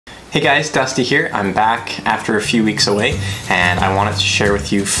Hey guys, Dusty here. I'm back after a few weeks away and I wanted to share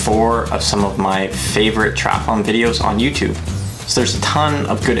with you 4 of some of my favorite triathlon videos on YouTube. So there's a ton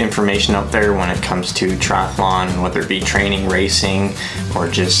of good information out there when it comes to triathlon, whether it be training, racing, or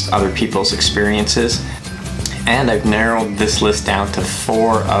just other people's experiences. And I've narrowed this list down to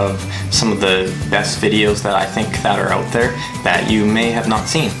 4 of some of the best videos that I think that are out there that you may have not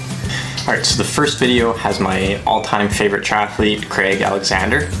seen. Alright, so the first video has my all-time favorite triathlete, Craig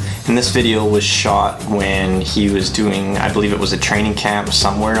Alexander. And this video was shot when he was doing, I believe it was a training camp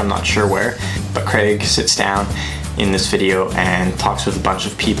somewhere, I'm not sure where, but Craig sits down in this video and talks with a bunch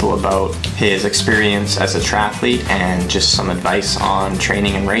of people about his experience as a triathlete and just some advice on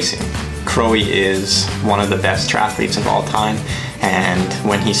training and racing. Crowie is one of the best triathletes of all time, and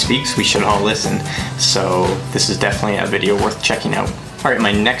when he speaks we should all listen, so this is definitely a video worth checking out. Alright,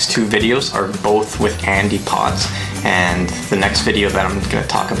 my next 2 videos are both with Andy Potts, and the next video that I'm going to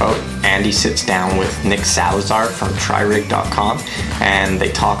talk about, Andy sits down with Nick Salazar from TriRig.com, and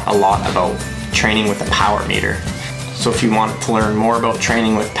they talk a lot about training with a power meter. So if you want to learn more about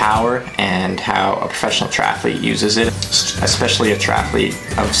training with power and how a professional triathlete uses it, especially a triathlete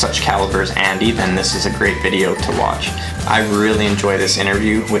of such caliber as Andy, then this is a great video to watch. I really enjoy this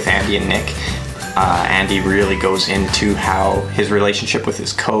interview with Andy and Nick. Andy really goes into how his relationship with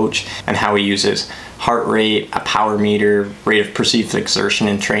his coach and how he uses heart rate, a power meter, rate of perceived exertion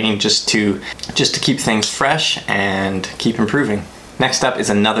in training just to keep things fresh and keep improving. Next up is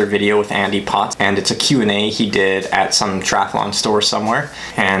another video with Andy Potts, and it's a Q&A he did at some triathlon store somewhere,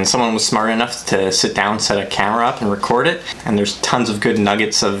 and someone was smart enough to sit down, set a camera up and record it, and there's tons of good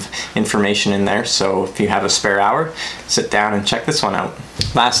nuggets of information in there, so if you have a spare hour, sit down and check this one out.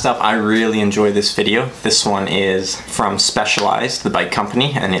 Last up, I really enjoy this video. This one is from Specialized, the bike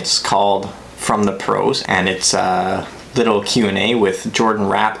company, and it's called From the Pros, and it's a little Q&A with Jordan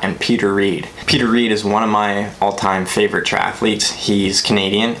Rapp and Peter Reed. Peter Reed is one of my all-time favorite triathletes. He's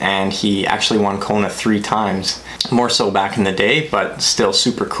Canadian and he actually won Kona 3 times. More so back in the day, but still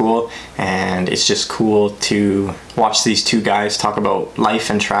super cool, and it's just cool to watch these 2 guys talk about life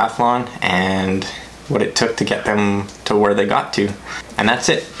and triathlon and what it took to get them to where they got to. And that's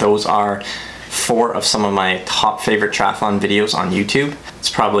it. Those are 4 of some of my top favorite triathlon videos on YouTube. It's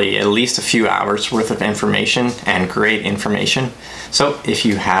probably at least a few hours worth of information, and great information. So if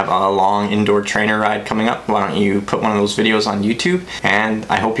you have a long indoor trainer ride coming up, why don't you put one of those videos on YouTube, and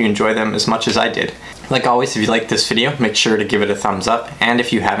I hope you enjoy them as much as I did. Like always, if you like this video, make sure to give it a thumbs up, and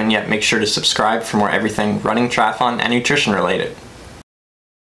if you haven't yet, make sure to subscribe for more everything running, triathlon, and nutrition related.